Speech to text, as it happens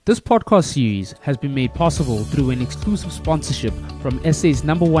This podcast series has been made possible through an exclusive sponsorship from SA's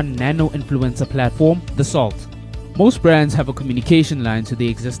 #1 nano influencer platform, The Salt. Most brands have a communication line to their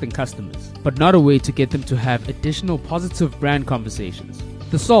existing customers, but not a way to get them to have additional positive brand conversations.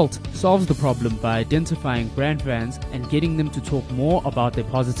 The Salt solves the problem by identifying brand fans and getting them to talk more about their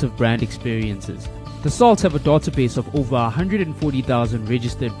positive brand experiences. The Salt have a database of over 140,000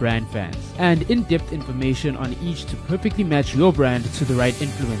 registered brand fans and in-depth information on each to perfectly match your brand to the right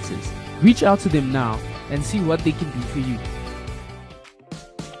influencers. Reach out to them now and see what they can do for you.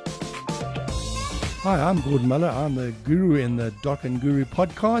 Hi, I'm Gordon Muller. I'm the guru in the Doc and Guru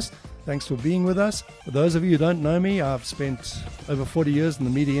podcast. Thanks for being with us. For those of you who don't know me, I've spent over 40 years in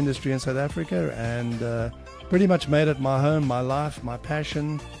the media industry in South Africa and pretty much made it my home, my life, my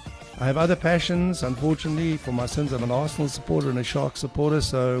passion. I have other passions, unfortunately. For my sins, I'm an Arsenal supporter and a Sharks supporter,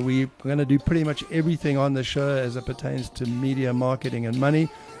 so we're going to do pretty much everything on the show as it pertains to media, marketing and money,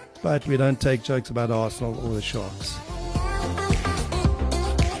 but we don't take jokes about Arsenal or the Sharks.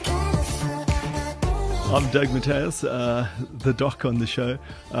 I'm Doug Mateus, the doc on the show.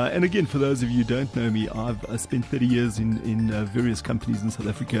 And again, for those of you who don't know me, I've spent 30 years in various companies in South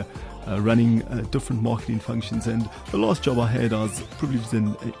Africa running different marketing functions. And the last job I had, I was privileged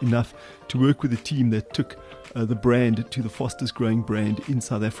enough to work with a team that took the brand to the fastest growing brand in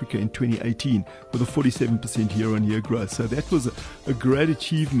South Africa in 2018 with a 47% year-on-year growth. So that was a great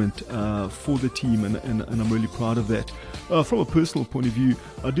achievement for the team, and I'm really proud of that. From a personal point of view,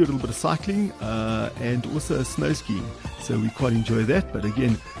 I do a little bit of cycling and also snow skiing, so we quite enjoy that. But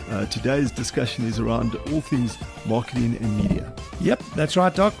again, today's discussion is around all things marketing and media. Yep, that's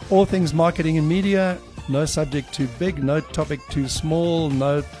right, Doc. All things marketing and media. No subject too big, no topic too small,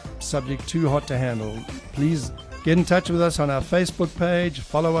 no subject too hot to handle. Please get in touch with us on our Facebook page,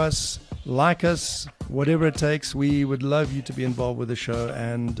 follow us, like us, whatever it takes. We would love you to be involved with the show,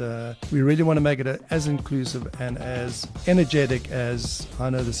 and we really want to make it as inclusive and as energetic as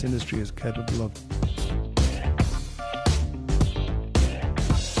I know this industry is capable of.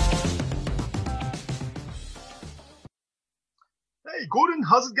 Hey Gordon,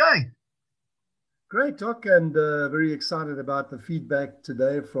 how's it going? Great, Doc, and very excited about the feedback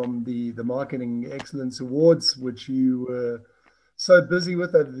today from the Marketing Excellence Awards, which you were so busy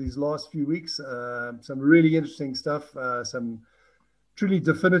with over these last few weeks. Some really interesting stuff, some truly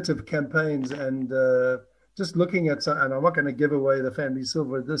definitive campaigns, and just looking at some, and I'm not going to give away the family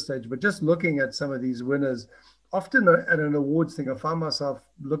silver at this stage, but just looking at some of these winners, often at an awards thing, I find myself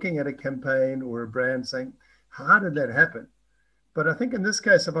looking at a campaign or a brand saying, how did that happen? But I think in this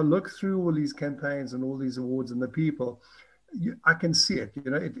case, if I look through all these campaigns and all these awards and the people, I can see it. You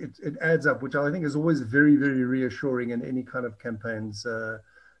know, it adds up, which I think is always very, very reassuring in any kind of campaigns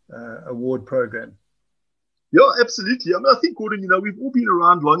award program. Yeah, absolutely. I mean, I think, Gordon, we've all been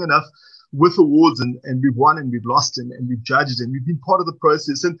around long enough with awards, and we've won and we've lost and we've judged and we've been part of the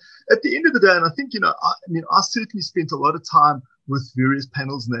process. And at the end of the day, and I think, I certainly spent a lot of time with various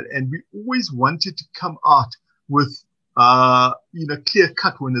panels and that, and we always wanted to come out with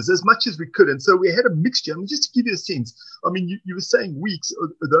clear-cut winners as much as we could. And so we had a mixture. I mean, just to give you a sense, I mean, you were saying weeks,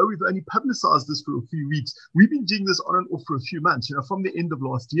 although we've only publicized this for a few weeks, we've been doing this on and off for a few months, from the end of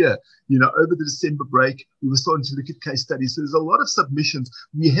last year, over the December break, we were starting to look at case studies. So there's a lot of submissions.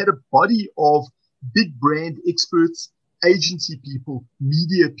 We had a body of big brand experts, agency people,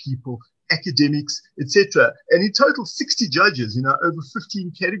 media people, academics, etc. And in total, 60 judges, over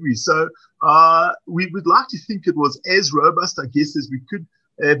 15 categories. So we would like to think it was as robust, I guess, as we could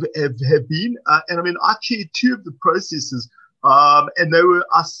have been. And I mean, I chaired two of the processes, and they were,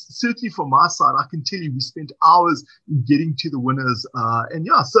 certainly from my side, I can tell you, we spent hours in getting to the winners.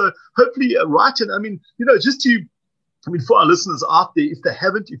 So hopefully, right. And I mean, for our listeners out there, if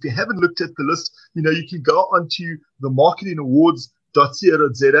you haven't looked at the list, you can go onto the Marketing Awards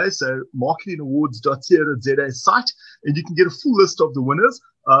 .co.za, so marketingawards.co.za site, and you can get a full list of the winners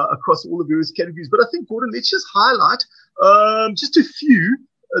across all the various categories. But I think, Gordon, let's just highlight just a few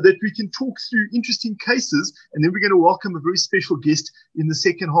that we can talk through interesting cases, and then we're going to welcome a very special guest in the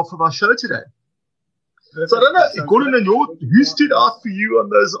second half of our show today. So I don't know, Gordon, and who stood out for you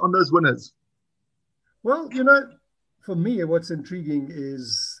on those winners? Well, for me, what's intriguing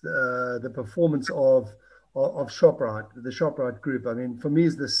is the performance of ShopRite, the ShopRite group. I mean, for me,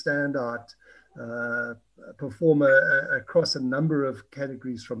 is the standout performer across a number of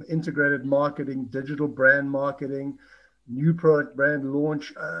categories, from integrated marketing, digital brand marketing, new product brand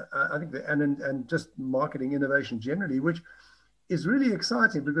launch, I think, and just marketing innovation generally, which is really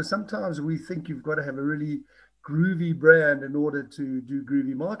exciting because sometimes we think you've got to have a really groovy brand in order to do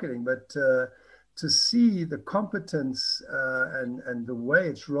groovy marketing. But to see the competence and the way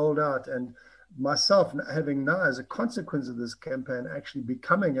it's rolled out, and myself having now, as a consequence of this campaign, actually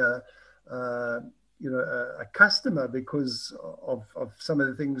becoming a customer because of some of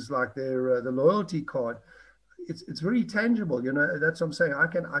the things like their the loyalty card. It's very tangible. That's what I'm saying.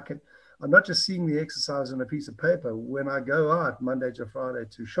 I'm not just seeing the exercise on a piece of paper. When I go out Monday to Friday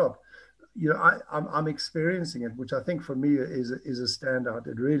to shop, I'm experiencing it, which I think for me is a standout.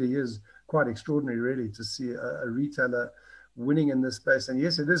 It really is quite extraordinary, really, to see a retailer winning in this space. And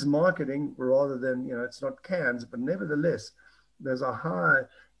yes, it is marketing rather than, it's not cans, but nevertheless, there's a high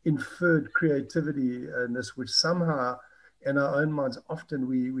inferred creativity in this, which somehow in our own minds, often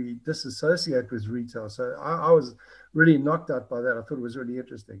we disassociate with retail. So I was really knocked out by that. I thought it was really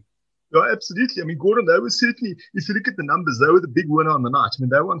interesting. Yeah, absolutely. I mean, Gordon, they were certainly, if you look at the numbers, they were the big winner on the night. I mean,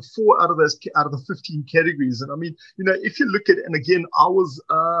 they won 4 out of the 15 categories. And I mean, if you look at, and again, I was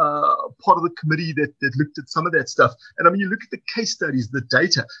part of the committee that looked at some of that stuff. And I mean, you look at the case studies, the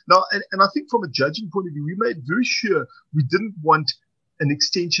data. Now, and I think from a judging point of view, we made very sure we didn't want an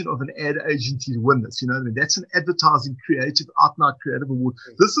extension of an ad agency to win this. I mean, that's an advertising creative, out-and-out creative award.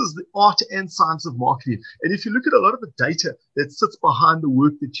 This is the art and science of marketing. And if you look at a lot of the data that sits behind the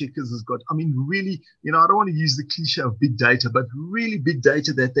work that Checkers has got, I mean, really, I don't want to use the cliche of big data, but really big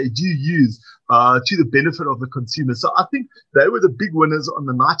data that they do use to the benefit of the consumer. So I think they were the big winners on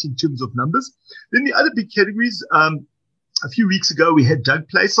the night in terms of numbers. Then the other big categories, a few weeks ago, we had Doug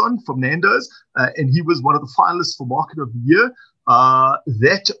Place on from Nando's, and he was one of the finalists for Market of the Year.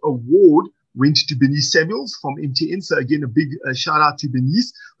 That award went to Bernice Samuels from MTN. So again, a big shout out to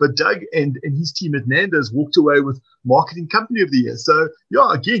Bernice. But Doug and his team at Nando's walked away with Marketing Company of the Year. So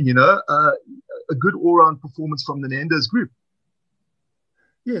yeah, again, a good all-round performance from the Nando's group.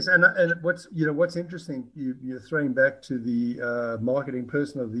 Yes, and what's interesting, you're throwing back to the Marketing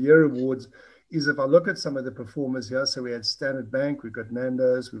Person of the Year awards, is if I look at some of the performers here, so we had Standard Bank, we've got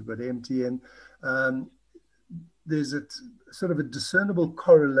Nando's, we've got MTN. There's a sort of a discernible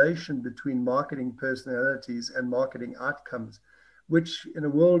correlation between marketing personalities and marketing outcomes, which in a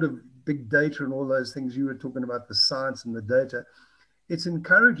world of big data and all those things, you were talking about the science and the data, it's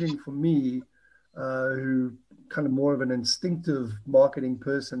encouraging for me, who kind of more of an instinctive marketing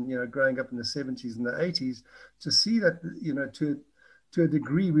person, growing up in the 70s and the 80s, to see that, to a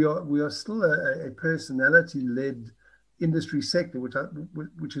degree, we are still a personality-led industry sector,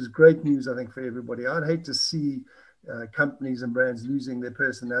 which is great news, I think, for everybody. I'd hate to see companies and brands losing their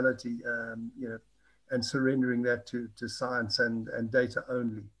personality, and surrendering that to science and data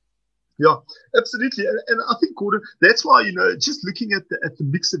only. Yeah, absolutely. And I think, Gordon, that's why, just looking at the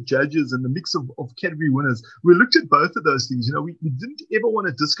mix of judges and the mix of category winners, we looked at both of those things. We didn't ever want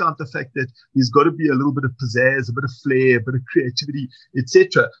to discount the fact that there's got to be a little bit of pizzazz, a bit of flair, a bit of creativity,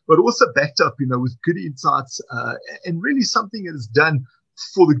 etc., but also backed up, with good insights, and really something that is done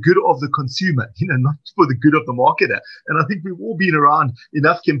for the good of the consumer, not for the good of the marketer. And I think we've all been around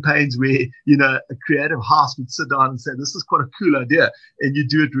enough campaigns where, a creative house would sit down and say, this is quite a cool idea, and you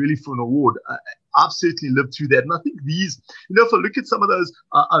do it really for an award. I've certainly lived through that. And I think these, if I look at some of those,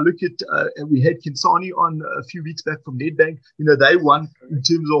 I look at, and we had Kinsani on a few weeks back from Nedbank, they won in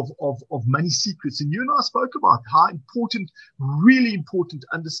terms of money secrets. And you and I spoke about how important, really important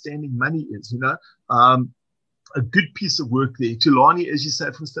understanding money is, a good piece of work there. Tulani, as you say,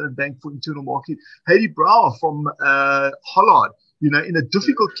 from Standard Bank for internal marketing. Hayley Brower from Hollard, in a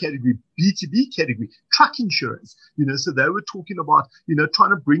difficult category, B2B category, truck insurance. So they were talking about,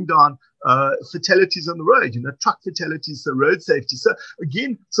 trying to bring down fatalities on the road, truck fatalities, so road safety. So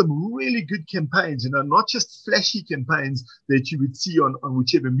again, some really good campaigns, not just flashy campaigns that you would see on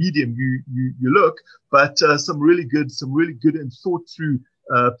whichever medium you look, but some really good and thought through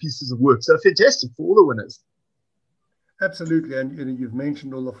pieces of work. So fantastic for all the winners. Absolutely, and you've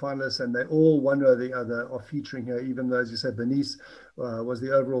mentioned all the finalists, and they all, one way or the other, are featuring here. Even though, as you said, Bernice was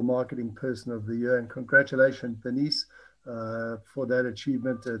the overall marketing person of the year, and congratulations, Bernice, for that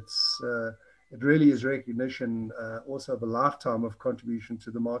achievement. It really is recognition, also of a lifetime of contribution to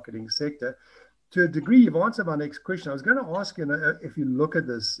the marketing sector. To a degree, you've answered my next question. I was going to ask you, if you look at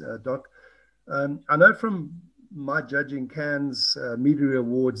this, Doc, I know from my judging Cannes Media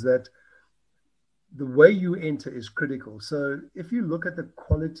Awards that the way you enter is critical. So if you look at the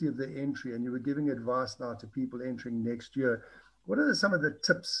quality of the entry, and you were giving advice now to people entering next year, what are some of the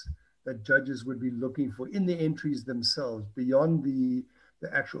tips that judges would be looking for in the entries themselves, beyond the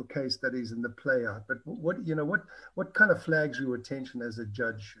actual case studies and the play out? But what kind of flags your attention as a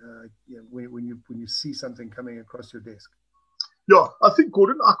judge when you see something coming across your desk? Yeah, I think,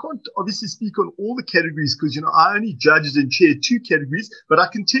 Gordon, I can't obviously speak on all the categories because, I only judged and chaired 2 categories, but I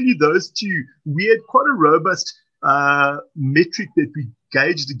can tell you those 2, we had quite a robust metric that we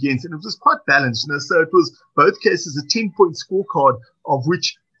gauged against, and it was quite balanced. So it was both cases a 10-point scorecard, of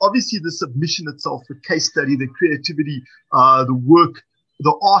which obviously the submission itself, the case study, the creativity, the work,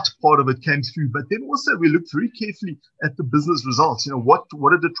 the art part of it came through, but then also we looked very carefully at the business results. What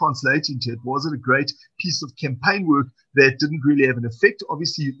did it translate into? Was it a great piece of campaign work that didn't really have an effect?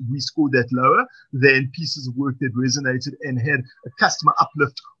 Obviously, we scored that lower than pieces of work that resonated and had a customer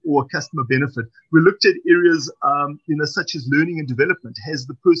uplift or a customer benefit. We looked at areas, such as learning and development. Has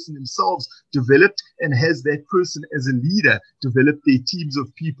the person themselves developed, and has that person as a leader developed their teams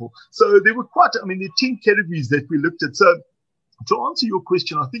of people? So there were there are 10 categories that we looked at. So to answer your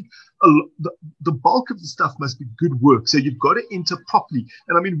question, I think the bulk of the stuff must be good work. So you've got to enter properly.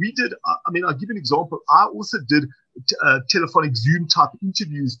 And we did, I'll give you an example. I also did telephonic Zoom type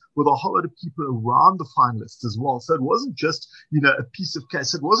interviews with a whole lot of people around the finalists as well. So it wasn't just, a piece of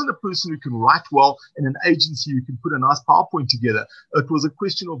case. It wasn't a person who can write well and an agency who can put a nice PowerPoint together. It was a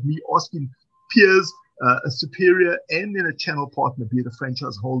question of me asking peers, a superior, and then a channel partner, be it a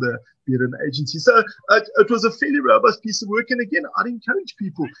franchise holder, be it an agency. So it was a fairly robust piece of work. And again, I'd encourage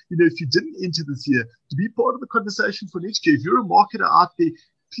people, if you didn't enter this year, to be part of the conversation for next year. If you're a marketer out there,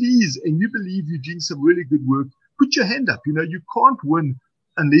 please, and you believe you're doing some really good work, put your hand up. You can't win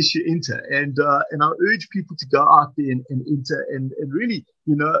unless you enter. And I urge people to go out there and enter and really,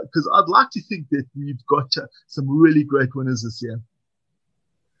 because I'd like to think that we've got some really great winners this year.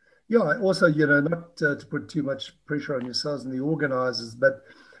 Yeah, also, not to put too much pressure on yourselves and the organizers, but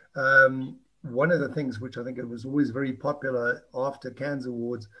one of the things which I think it was always very popular after Cannes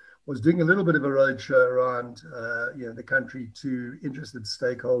Awards was doing a little bit of a roadshow around the country to interested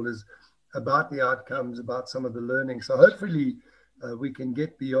stakeholders about the outcomes, about some of the learning. So hopefully we can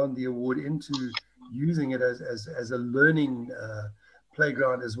get beyond the award into using it as a learning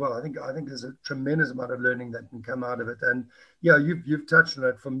playground as well. I think there's a tremendous amount of learning that can come out of it. And yeah, you've touched on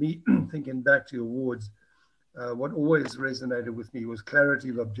it. For me, thinking back to awards, what always resonated with me was clarity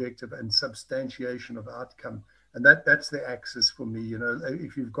of objective and substantiation of outcome. And that's the axis for me.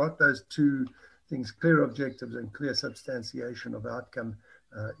 If you've got those 2 things, clear objectives and clear substantiation of outcome,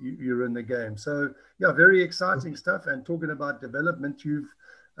 you're in the game. So yeah, very exciting stuff. And talking about development,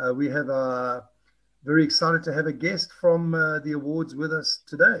 we have very excited to have a guest from the awards with us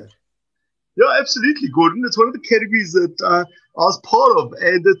today. Yeah, absolutely, Gordon. It's one of the categories that I was part of,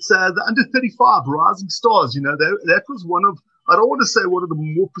 and it's the under 35 Rising Stars. That was one of, I don't want to say one of the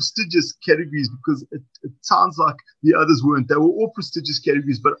more prestigious categories because it sounds like the others weren't. They were all prestigious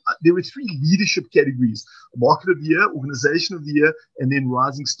categories, but there were 3 leadership categories: Market of the Year, Organization of the Year, and then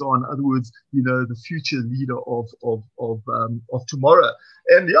Rising Star. In other words, the future leader of tomorrow.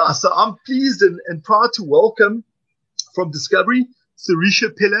 And yeah, so I'm pleased and proud to welcome from Discovery, Serisha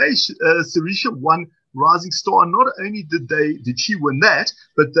Pillay. Serisha won Rising Star. Not only did she win that,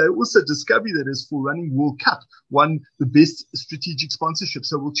 but they also, Discovery, that is for running World Cup, won the best strategic sponsorship.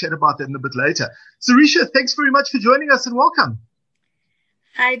 So we'll chat about that in a bit later. Serisha, thanks very much for joining us and welcome.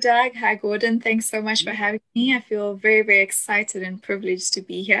 Hi, Doug. Hi, Gordon. Thanks so much for having me. I feel very, very excited and privileged to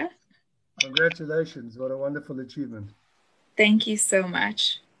be here. Congratulations. What a wonderful achievement. Thank you so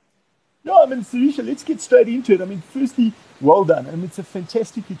much. No, Serisha, let's get straight into it. Firstly, well done. It's a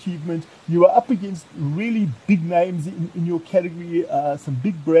fantastic achievement. You are up against really big names in your category, some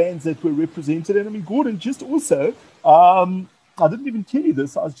big brands that were represented. And Gordon, just also, I didn't even tell you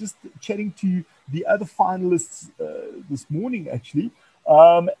this. I was just chatting to the other finalists this morning, actually.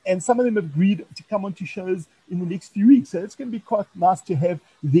 And some of them have agreed to come onto shows in the next few weeks. So it's going to be quite nice to have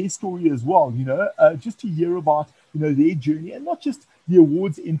their story as well, just to hear about, their journey, and not just the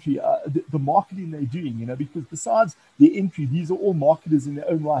awards entry, the marketing they're doing, because besides the entry, these are all marketers in their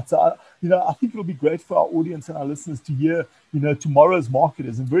own right. So, I think it'll be great for our audience and our listeners to hear, tomorrow's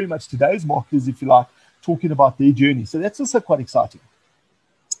marketers and very much today's marketers, if you like, talking about their journey. So that's also quite exciting.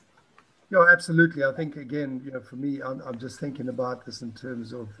 Yeah, absolutely. I think, again, for me, I'm just thinking about this in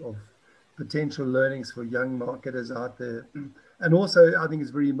terms of potential learnings for young marketers out there. And also, I think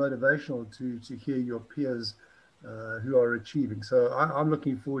it's very motivational to hear your peers who are achieving. So I'm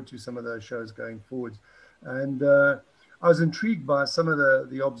looking forward to some of those shows going forward. And I was intrigued by some of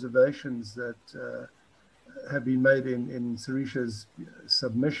the observations that have been made in Serisha's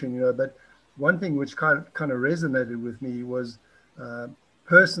submission, but one thing which kind of resonated with me was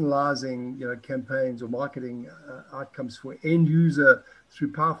personalizing, campaigns or marketing outcomes for end user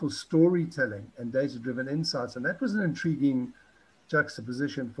through powerful storytelling and data-driven insights. And that was an intriguing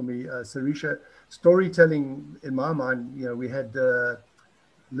juxtaposition for me, Serisha. Storytelling, in my mind, we had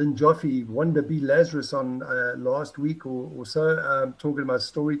Lynn Joffe, Wanda B. Lazarus on last week or so, talking about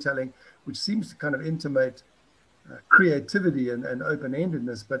storytelling, which seems to kind of intimate creativity and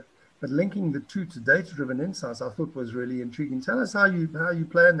open-endedness, but linking the two to data-driven insights, I thought was really intriguing. Tell us how you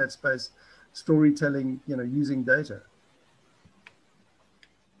play in that space, storytelling, using data.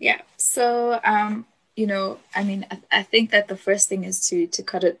 Yeah. So, I think that the first thing is to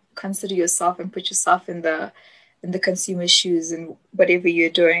consider yourself and put yourself in the consumer's shoes and whatever you're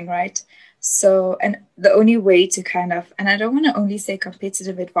doing, right? So, and the only way to and I don't want to only say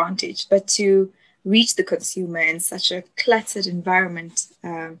competitive advantage, but to reach the consumer in such a cluttered environment,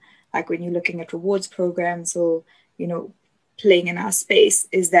 like when you're looking at rewards programs or, playing in our space,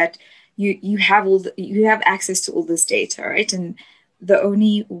 is that you have access to all this data, right? And the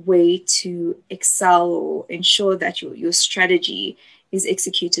only way to excel or ensure that your strategy is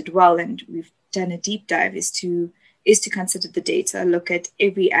executed well, and we've done a deep dive, is to consider the data, look at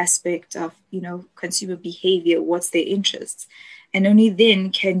every aspect of, consumer behavior, what's their interests. And only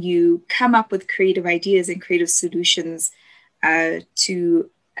then can you come up with creative ideas and creative solutions to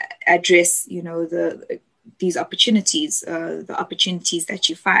address, these opportunities, the opportunities that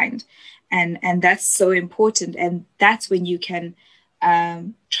you find. And that's so important. And that's when you can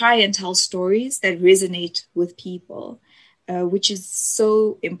try and tell stories that resonate with people, which is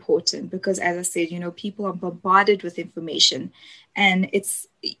so important because, as I said, people are bombarded with information, and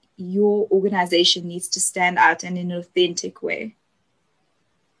your organization needs to stand out in an authentic way.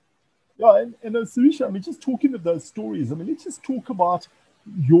 Yeah, and Serisha, just talking of those stories, let's just talk about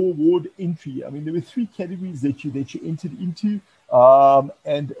your award entry. There were 3 categories that you entered into.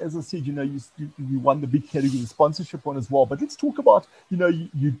 And as I said, you won the big category, the sponsorship one as well. But let's talk about,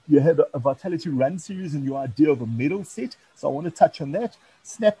 you had a Vitality Run series and your idea of a medal set. So I want to touch on that.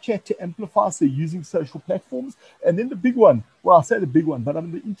 Snapchat to amplify, so using social platforms. And then the big one, well, I'll say the big one, but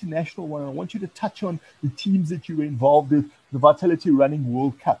the international one. I want you to touch on the teams that you were involved with, the Vitality Running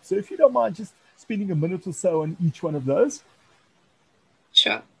World Cup. So if you don't mind just spending a minute or so on each one of those.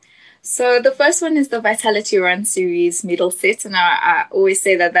 Sure. So the first one is the Vitality Run series medal set, and I always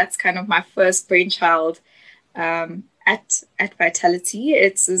say that that's kind of my first brainchild at Vitality.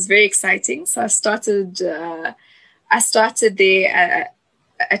 It's very exciting. So I started there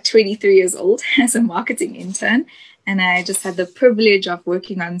at 23 years old as a marketing intern, and I just had the privilege of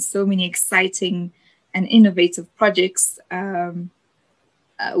working on so many exciting and innovative projects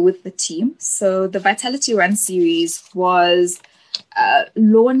with the team. So the Vitality Run series was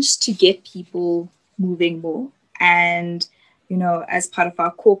launched to get people moving more. And, as part of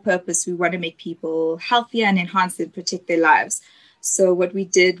our core purpose, we want to make people healthier and enhance and protect their lives. So what we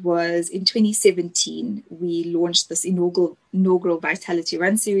did was in 2017, we launched this inaugural Vitality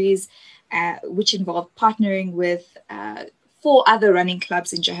Run series, which involved partnering with 4 other running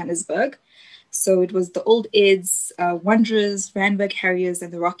clubs in Johannesburg. So it was the Old Eds, Wanderers, Randburg Harriers,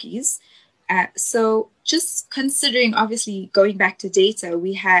 and the Rockies. So just considering, obviously, going back to data,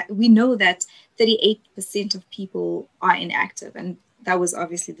 we know that 38% of people are inactive, and that was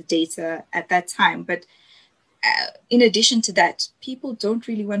obviously the data at that time. But in addition to that, people don't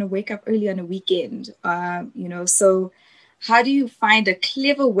really want to wake up early on a weekend, so how do you find a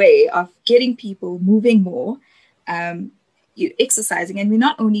clever way of getting people moving more, exercising? And we're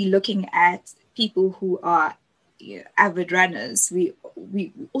not only looking at people who are avid runners, we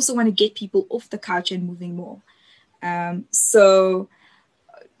also want to get people off the couch and moving more. So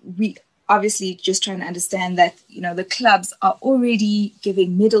we obviously just trying to understand that, the clubs are already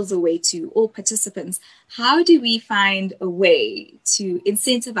giving medals away to all participants. How do we find a way to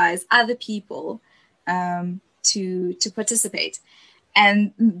incentivize other people to participate?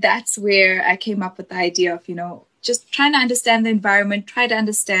 And that's where I came up with the idea of, just trying to understand the environment, try to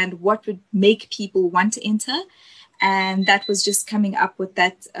understand what would make people want to enter. And that was just coming up with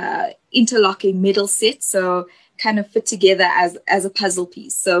that interlocking medal set. So kind of fit together as a puzzle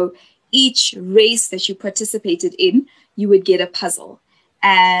piece. So each race that you participated in, you would get a puzzle.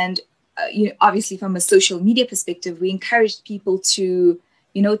 And obviously from a social media perspective, we encouraged people to,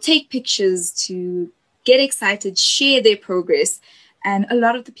 take pictures, to get excited, share their progress. And a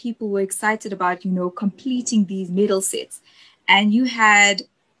lot of the people were excited about, completing these medal sets. And you had,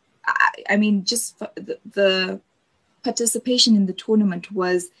 just the participation in the tournament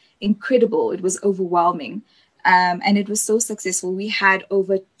was incredible. It was overwhelming. And it was so successful. We had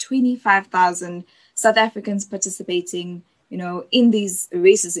over 25,000 South Africans participating, in these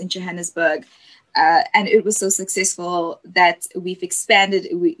races in Johannesburg. And it was so successful that we expanded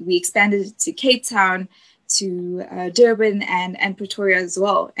it to Cape Town, Durban and Pretoria as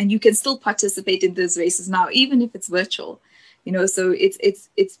well. And you can still participate in those races now, even if it's virtual. So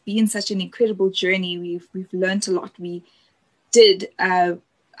it's been such an incredible journey. We've learned a lot. We did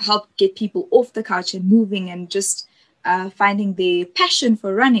help get people off the couch and moving and just finding their passion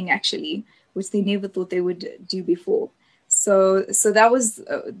for running, actually, which they never thought they would do before. So that was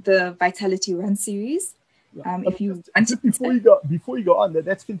the Vitality Run series. If you before you go on,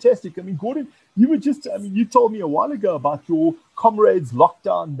 that's fantastic. I mean, Gordon, you told me a while ago about your Comrades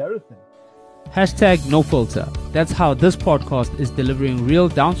Lockdown Marathon. #NoFilter. That's how this podcast is delivering real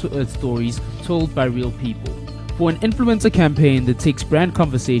down-to-earth stories told by real people. For an influencer campaign that takes brand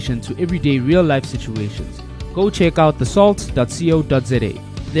conversation to everyday real-life situations, go check out thesalt.co.za.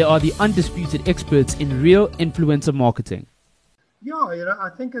 They are the undisputed experts in real influencer marketing. Yeah, I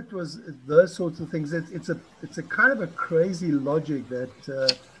think it was those sorts of things. It's a kind of a crazy logic that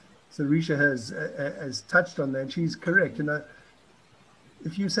Serisha has touched on there, and she's correct.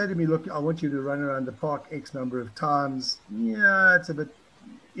 If you say to me, look, I want you to run around the park X number of times, yeah, it's a bit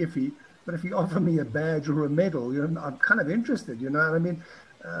iffy. But if you offer me a badge or a medal, I'm kind of interested. I mean,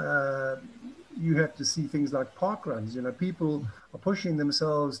 you have to see things like park runs. People are pushing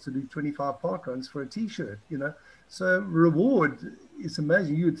themselves to do 25 park runs for a T-shirt. So reward is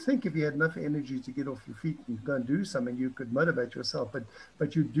amazing. You'd think if you had enough energy to get off your feet and go and do something, you could motivate yourself.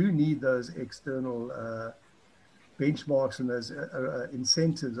 But you do need those external benchmarks and those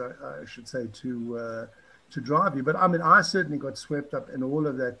incentives, I should say, to drive you. But I mean, I certainly got swept up in all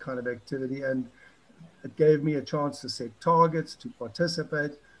of that kind of activity, and it gave me a chance to set targets, to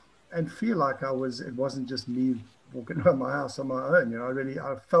participate, and feel like it wasn't just me walking around my house on my own.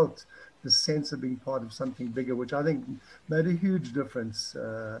 I felt the sense of being part of something bigger, which I think made a huge difference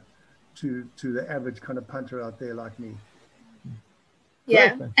to the average kind of punter out there like me.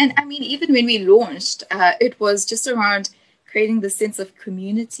 Yeah, and I mean, even when we launched, it was just around creating the sense of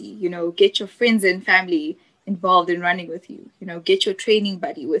community. Get your friends and family involved in running with you. Get your training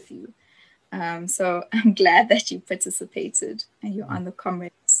buddy with you. So I'm glad that you participated and you're on the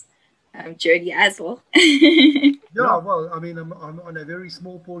Comrades journey as well. Yeah, well, I mean, I'm on a very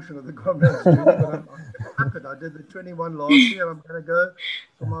small portion of the Comrades journey, but I did the 21 last year. I'm going to go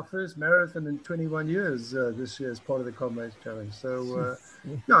for my first marathon in 21 years this year as part of the Comrades Challenge. So,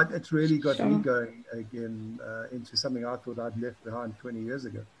 yeah, it's really got me going again into something I thought I'd left behind 20 years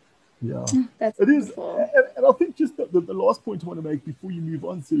ago. Yeah, that's it wonderful. is. And I think just the last point I want to make before you move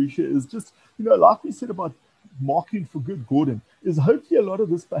on, Serisha, is just, like we said about marketing for good, Gordon, is hopefully a lot of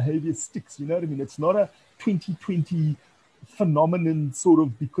this behavior sticks. You know what I mean? It's not a 2020 phenomenon sort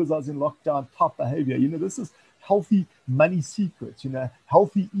of because I was in lockdown type behavior. This is healthy money secrets,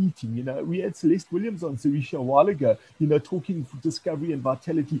 healthy eating. We had Celeste Williams on Serisha a while ago, talking for discovery and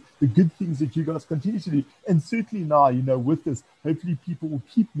vitality, the good things that you guys continue to do. And certainly now, with this, hopefully people will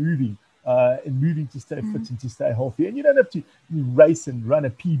keep moving and moving to stay fit and to stay healthy. And you don't have to race and run a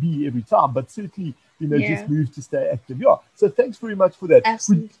PB every time, but certainly, just move to stay active. Yeah. So thanks very much for that.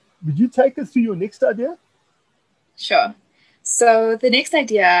 Absolutely. Would you take us through your next idea? Sure. So the next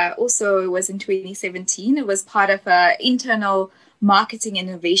idea also was in 2017. It was part of an internal marketing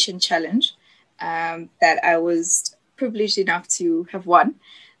innovation challenge that I was privileged enough to have won.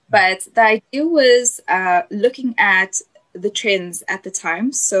 But the idea was looking at the trends at the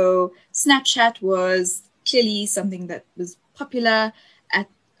time. So Snapchat was clearly something that was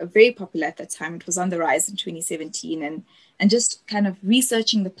very popular at that time. It was on the rise in 2017, and just kind of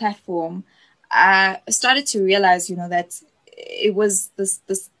researching the platform, I started to realize, that it was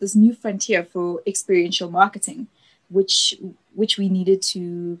this new frontier for experiential marketing, which we needed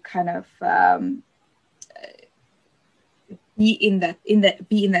to kind of be in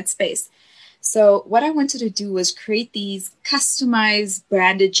that space. So what I wanted to do was create these customized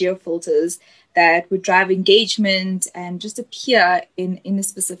branded geofilters that would drive engagement and just appear in a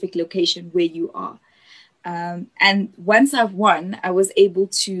specific location where you are. And once I've won, I was able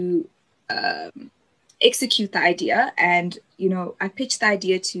to execute the idea. And, I pitched the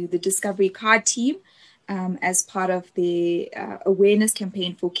idea to the Discovery Card team as part of the awareness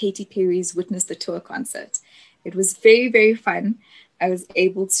campaign for Katy Perry's Witness the Tour concert. It was very, very fun. I was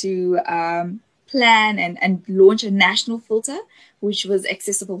able to plan and launch a national filter, which was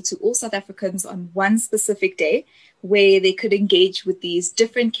accessible to all South Africans on one specific day, where they could engage with these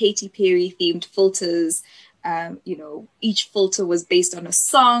different Katy Perry themed filters. Each filter was based on a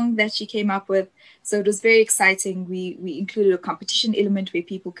song that she came up with. So it was very exciting. We included a competition element where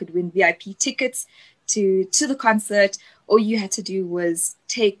people could win VIP tickets to the concert. All you had to do was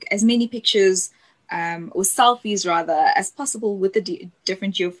take as many pictures or selfies rather as possible with the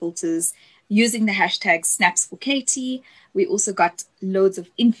different geofilters. using the hashtag #Snaps4KT. We also got loads of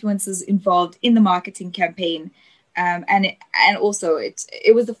influencers involved in the marketing campaign. And also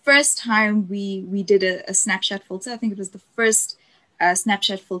it was the first time we did a Snapchat filter. I think it was the first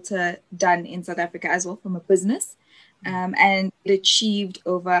Snapchat filter done in South Africa as well from a business. And it achieved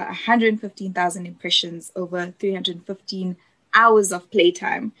over 115,000 impressions, over 315 hours of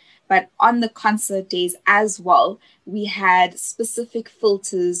playtime. But on the concert days as well, we had specific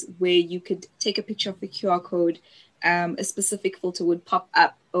filters where you could take a picture of the QR code. A specific filter would pop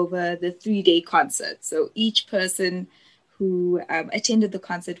up over the 3-day concert. So each person who attended the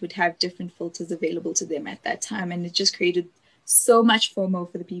concert would have different filters available to them at that time. And it just created so much FOMO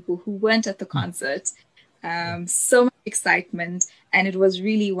for the people who weren't at the concert. So much excitement. And it was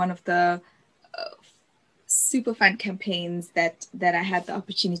really one of the super fun campaigns that I had the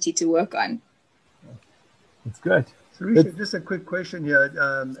opportunity to work on. That's great. Serisha, just a quick question here,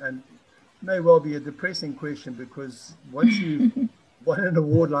 and may well be a depressing question, because once you won an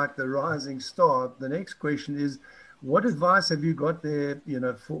award like the Rising Star, the next question is, what advice have you got there,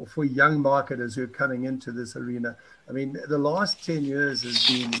 for young marketers who are coming into this arena? I mean, the last 10 years has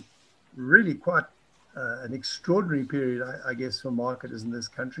been really quite an extraordinary period, I guess, for marketers in this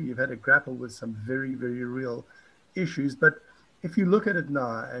country. You've had to grapple with some very, very real issues. But if you look at it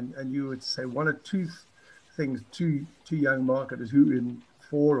now and you would say one or two things to young marketers who in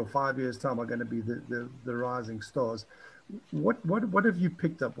 4 or 5 years' time are going to be the rising stars, what have you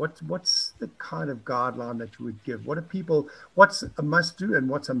picked up? What's the kind of guideline that you would give? What's a must do and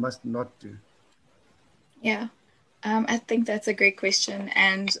what's a must not do? Yeah, I think that's a great question.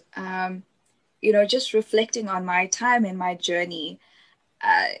 And just reflecting on my time and my journey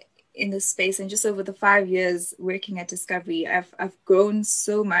in this space, and just over the 5 years working at Discovery, I've grown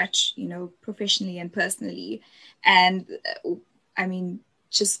so much, professionally and personally. And I mean,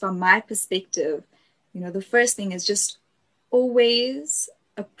 just from my perspective, the first thing is just always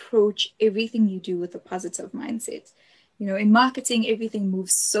approach everything you do with a positive mindset. In marketing, everything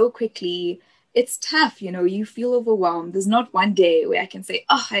moves so quickly. It's tough, you feel overwhelmed. There's not one day where I can say,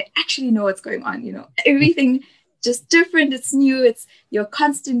 oh, I actually know what's going on. Everything just different. It's new. You're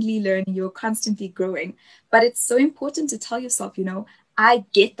constantly learning. You're constantly growing. But it's so important to tell yourself, I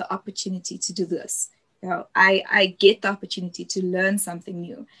get the opportunity to do this. I get the opportunity to learn something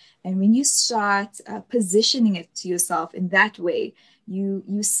new. And when you start positioning it to yourself in that way,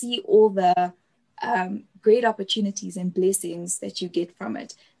 you see all the great opportunities and blessings that you get from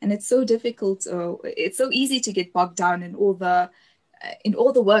it. And it's so difficult, it's so easy to get bogged down in all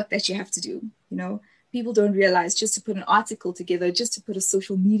the work that you have to do. People don't realize just to put an article together, just to put a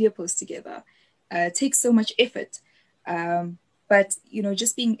social media post together, takes so much effort. But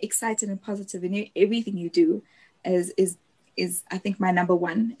just being excited and positive in everything you do is I think my number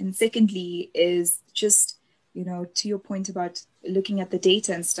one. And secondly is just, to your point about looking at the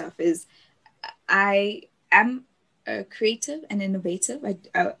data and stuff, is I am creative and innovative,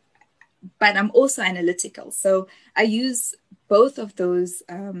 but I'm also analytical. So I use both of those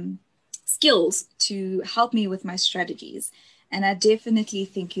skills to help me with my strategies. And I definitely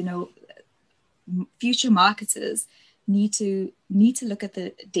think, future marketers need to look at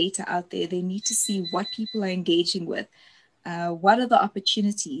the data out there. They need to see what people are engaging with, what are the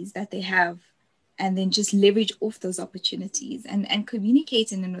opportunities that they have, and then just leverage off those opportunities and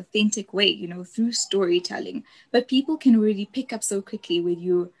communicate in an authentic way, through storytelling. But people can really pick up so quickly when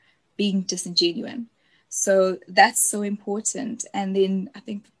you're being disingenuine. So that's so important. And then I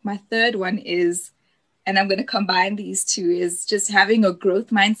think my third one is, and I'm going to combine these two, is just having a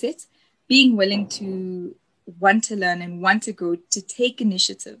growth mindset, being willing to want to learn and want to grow, to take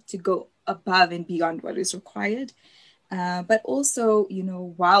initiative, to go above and beyond what is required. But also,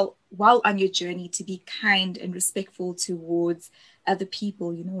 while on your journey, to be kind and respectful towards other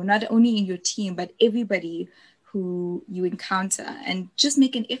people, not only in your team, but everybody who you encounter, and just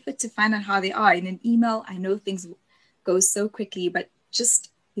make an effort to find out how they are. In an email, I know things go so quickly, but just,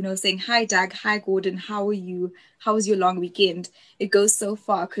 saying, hi, Doug, hi, Gordon, how are you? How was your long weekend? It goes so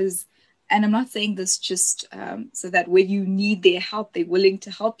far and I'm not saying this just so that when you need their help, they're willing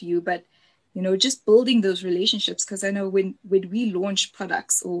to help you, but just building those relationships. Because I know when we launch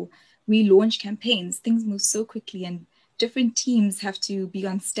products or we launch campaigns, things move so quickly, and different teams have to be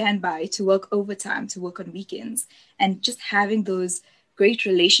on standby to work overtime, to work on weekends. And just having those great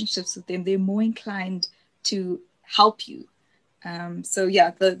relationships with them, they're more inclined to help you. So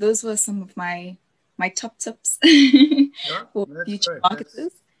yeah, those were some of my top tips for future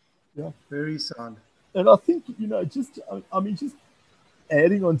marketers. Yeah, very sound. And I think, just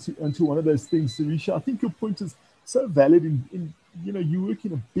adding onto one of those things, Serisha, I think your point is so valid in you work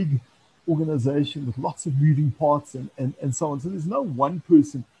in a big organization with lots of moving parts and so on. So there's no one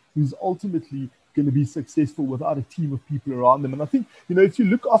person who's ultimately going to be successful without a team of people around them. And I think, if you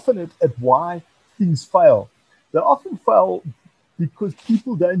look often at why things fail, they often fail because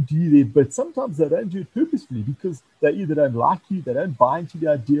people don't do their bit. Sometimes they don't do it purposefully because they either don't like you, they don't buy into the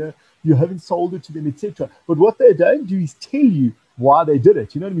idea, you haven't sold it to them, etc. But what they don't do is tell you why they did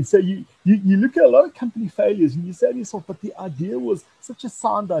it. You know what I mean? So you look at a lot of company failures and you say to yourself, but the idea was such a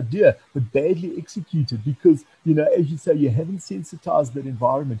sound idea, but badly executed because, as you say, you haven't sensitized that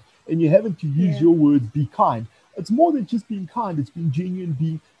environment and you haven't, to use your words, be kind. It's more than just being kind. It's being genuine,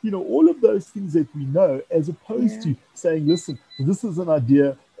 being, all of those things that we know, as opposed to saying, listen, this is an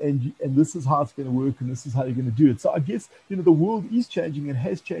idea and this is how it's going to work and this is how you're going to do it. So I guess, the world is changing and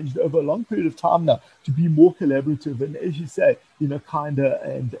has changed over a long period of time now to be more collaborative and, as you say, kinder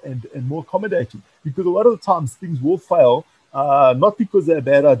and more accommodating. Because a lot of the times things will fail, not because they're a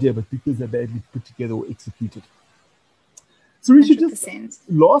bad idea, but because they're badly put together or executed. Serisha, just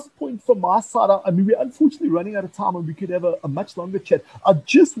last point from my side. I mean, we're unfortunately running out of time and we could have a much longer chat. I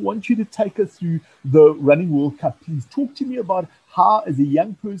just want you to take us through the Running World Cup. Please talk to me about how, as a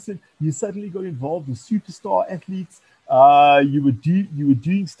young person, you suddenly got involved with superstar athletes. You were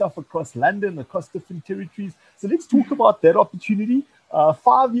doing stuff across London, across different territories. So let's talk about that opportunity.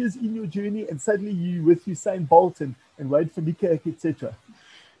 5 years in your journey and suddenly you with Usain Bolt and Wade van Niekerk, etc.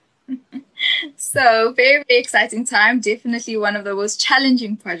 So very, very exciting time. Definitely one of the most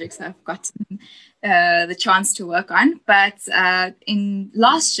challenging projects I've gotten the chance to work on. But in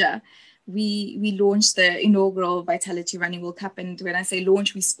last year, we launched the inaugural Vitality Running World Cup. And when I say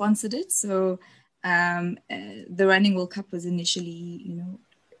launch, we sponsored it. So the Running World Cup was initially,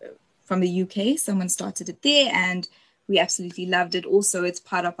 from the UK. Someone started it there and we absolutely loved it. Also, it's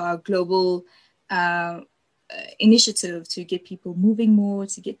part of our global initiative to get people moving more,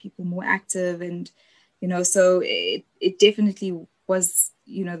 to get people more active. And, so it definitely was,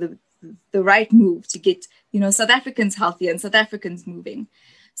 the right move to get, South Africans healthy and South Africans moving.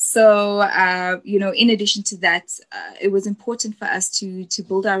 So, in addition to that, it was important for us to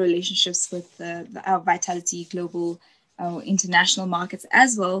build our relationships with our Vitality global international markets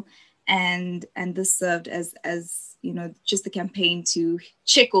as well. And this served as just the campaign to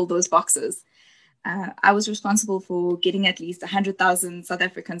check all those boxes. I was responsible for getting at least 100,000 South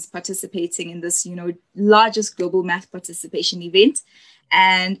Africans participating in this, largest global math participation event.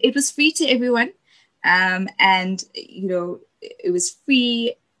 And it was free to everyone. And, it was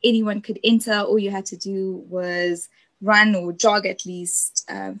free. Anyone could enter. All you had to do was run or jog at least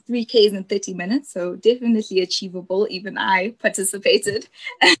 3Ks in 30 minutes. So definitely achievable. Even I participated.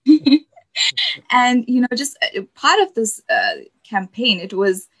 And, just part of this campaign, it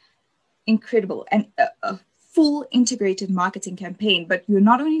was incredible and a full integrated marketing campaign. But you're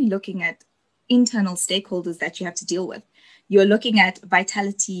not only looking at internal stakeholders that you have to deal with, you're looking at the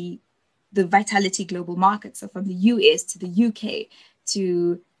Vitality global market. So from the US to the UK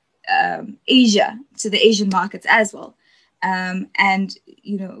to Asia, to the Asian markets as well. And,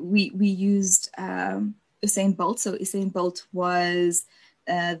 we used Usain Bolt. So Usain Bolt was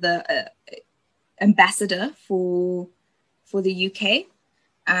the ambassador for the UK.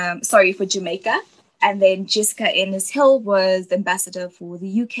 For Jamaica. And then Jessica Ennis-Hill was the ambassador for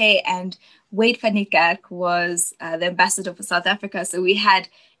the UK, and Wade van Niekerk was the ambassador for South Africa. So we had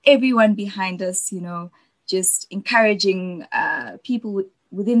everyone behind us, just encouraging people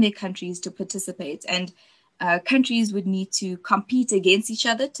within their countries to participate. And countries would need to compete against each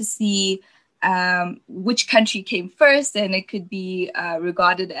other to see which country came first, and it could be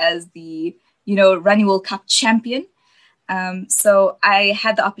regarded as the, Running World Cup champion. So I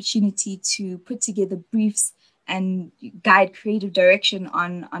had the opportunity to put together briefs and guide creative direction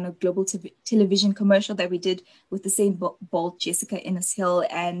on a global television commercial that we did with Usain Bolt, Jessica Ennis-Hill,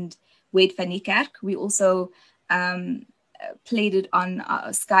 and Wade van Niekerk. We also played it on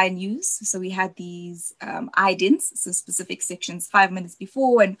Sky News. So we had these idents, so specific sections, 5 minutes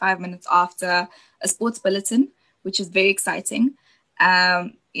before and 5 minutes after a sports bulletin, which is very exciting.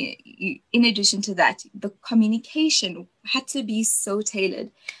 In addition to that, the communication had to be so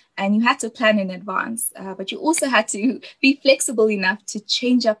tailored and you had to plan in advance, but you also had to be flexible enough to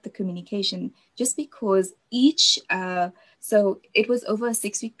change up the communication just because so it was over a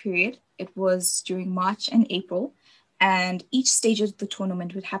 6-week period. It was during March and April, and each stage of the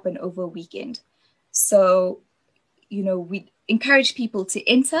tournament would happen over a weekend. So, we encourage people to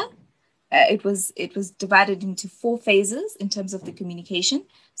enter. It was divided into 4 phases in terms of the communication.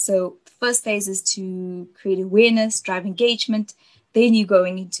 So the first phase is to create awareness, drive engagement. Then you're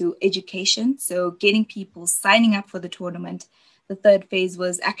going into education. So getting people signing up for the tournament, the third phase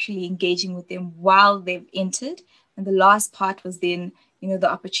was actually engaging with them while they've entered. And the last part was then,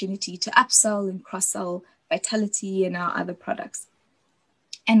 the opportunity to upsell and cross-sell Vitality and our other products.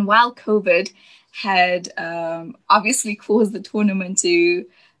 And while COVID had obviously caused the tournament to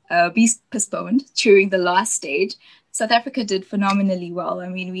be postponed during the last stage, South Africa did phenomenally well. I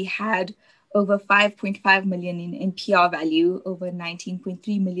mean, we had over 5.5 million in PR value, over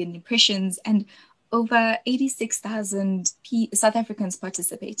 19.3 million impressions, and over 86,000 South Africans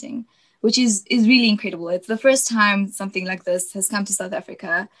participating, which is really incredible. It's the first time something like this has come to South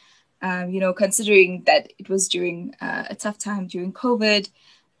Africa, considering that it was during a tough time during COVID,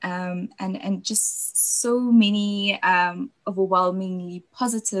 and just so many overwhelmingly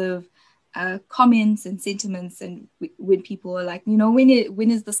positive comments and sentiments, and when people are like,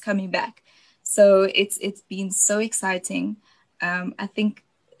 when is this coming back? So it's been so exciting. I think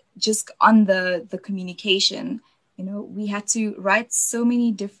just on the communication, we had to write so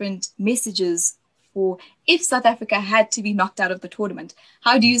many different messages for if South Africa had to be knocked out of the tournament,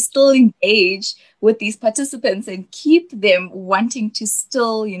 how do you still engage with these participants and keep them wanting to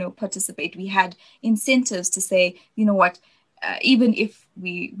still, participate? We had incentives to say, even if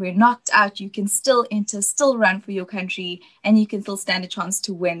we're knocked out, you can still enter, still run for your country, and you can still stand a chance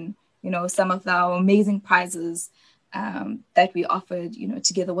to win, some of our amazing prizes that we offered,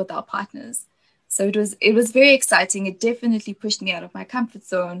 together with our partners. So it was very exciting. It definitely pushed me out of my comfort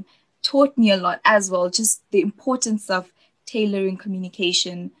zone, taught me a lot as well, just the importance of tailoring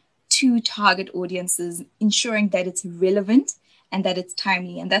communication to target audiences, ensuring that it's relevant and that it's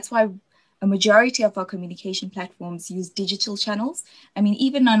timely. And that's why a majority of our communication platforms use digital channels. I mean,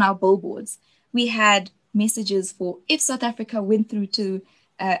 even on our billboards, we had messages for if South Africa went through to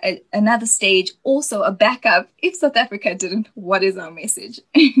another stage, also a backup if South Africa didn't, what is our message?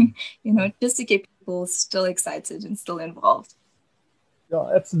 Just to get people still excited and still involved. Yeah,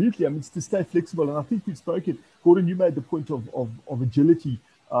 absolutely. I mean, it's to stay flexible. And I think we've spoken, Gordon, you made the point of agility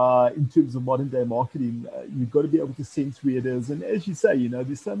in terms of modern day marketing. You've got to be able to sense where it is. And as you say,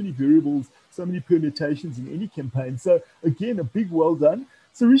 there's so many variables, so many permutations in any campaign. So again, a big well done.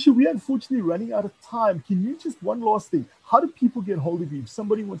 Serisha, we're unfortunately running out of time. Can you just, one last thing, how do people get hold of you? If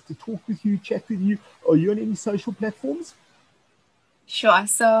somebody wants to talk with you, chat with you, are you on any social platforms? Sure.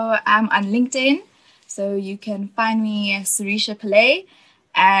 So I'm on LinkedIn. So you can find me as Serisha Pillay,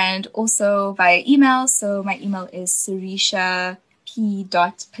 and also via email. So my email is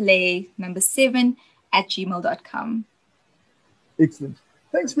serishap.pillay7@gmail.com. Excellent.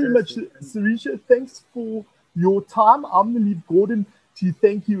 Thanks very much, Serisha. Thanks for your time. I'm going to leave Gordon to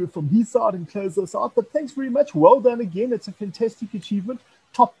thank you from his side and close us out. But thanks very much. Well done again. It's a fantastic achievement.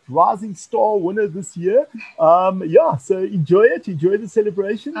 Top rising star winner this year. So enjoy it. Enjoy the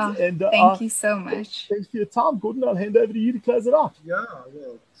celebrations. Thank you so much. Thanks for your time. Gordon, I'll hand over to you to close it out. Yeah,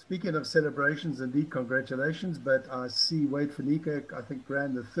 well, speaking of celebrations, indeed, congratulations. But I see Wade Fanika, I think,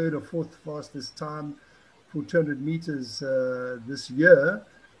 ran the third or fourth fastest time for 200 meters this year.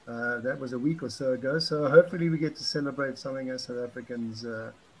 That was a week or so ago. So hopefully we get to celebrate something as South Africans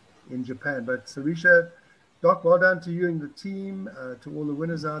in Japan. But Serisha, Doc, well done to you and the team, to all the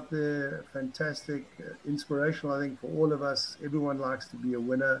winners out there. Fantastic, inspirational, I think, for all of us. Everyone likes to be a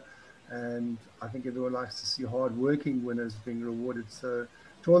winner, and I think everyone likes to see hard-working winners being rewarded. So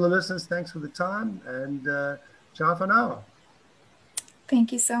to all the listeners, thanks for the time, and ciao for now.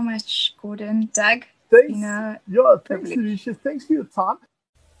 Thank you so much, Gordon. Doug? Thanks. Thanks, Serisha. Thanks for your time.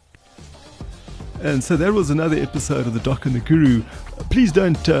 And so that was another episode of The Doc and the Guru. Please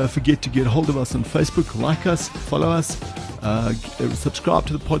don't forget to get hold of us on Facebook, like us, follow us, subscribe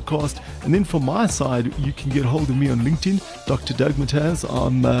to the podcast. And then from my side, you can get hold of me on LinkedIn, Dr. Doug Mataz.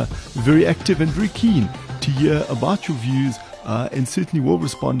 I'm very active and very keen to hear about your views, and certainly will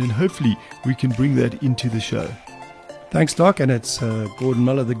respond, and hopefully we can bring that into the show. Thanks, Doc, and it's Gordon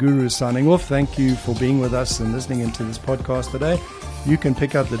Miller, the Guru, signing off. Thank you for being with us and listening into this podcast today. You can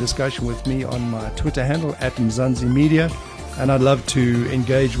pick up the discussion with me on my Twitter handle, @MzansiMedia, and I'd love to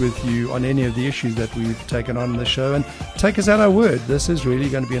engage with you on any of the issues that we've taken on in the show, and take us at our word. This is really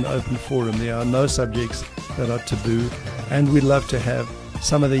going to be an open forum. There are no subjects that are taboo, and we'd love to have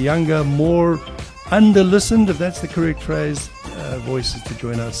some of the younger, more under-listened, if that's the correct phrase, voices to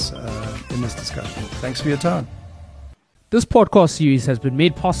join us in this discussion. Thanks for your time. This podcast series has been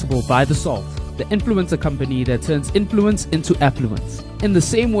made possible by The Salt, the influencer company that turns influence into affluence. In the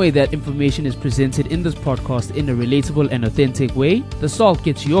same way that information is presented in this podcast in a relatable and authentic way, The Salt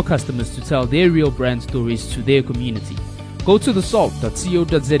gets your customers to tell their real brand stories to their community. Go to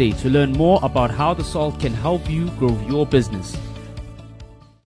thesalt.co.za to learn more about how The Salt can help you grow your business.